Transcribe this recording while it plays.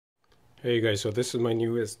Hey guys, so this is my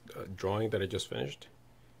newest drawing that I just finished,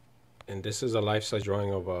 and this is a life-size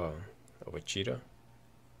drawing of a cheetah,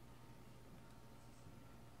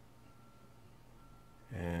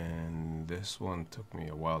 and this one took me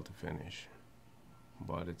a while to finish,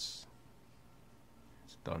 but it's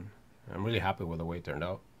done. I'm really happy with the way it turned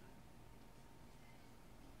out.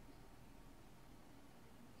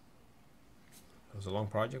 It was a long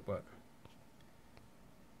project, but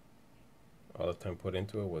all the time put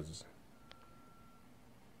into it was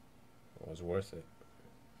worth it.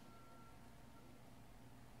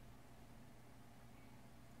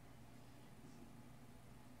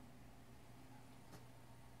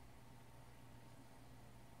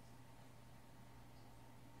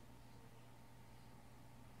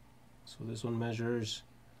 So this one measures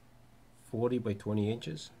 40 by 20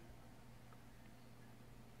 inches.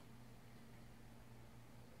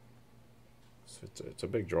 So it's a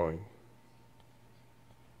big drawing.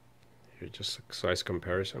 Here, just a size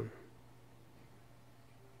comparison.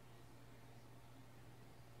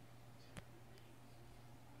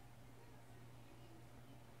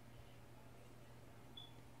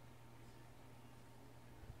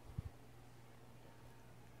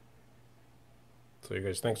 So you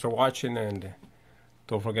guys, thanks for watching, and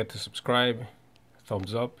don't forget to subscribe,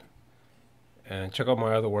 thumbs up, and check out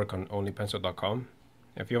my other work on onlypencil.com.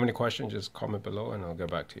 If you have any questions, just comment below and I'll get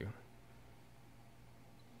back to you.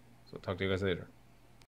 So talk to you guys later.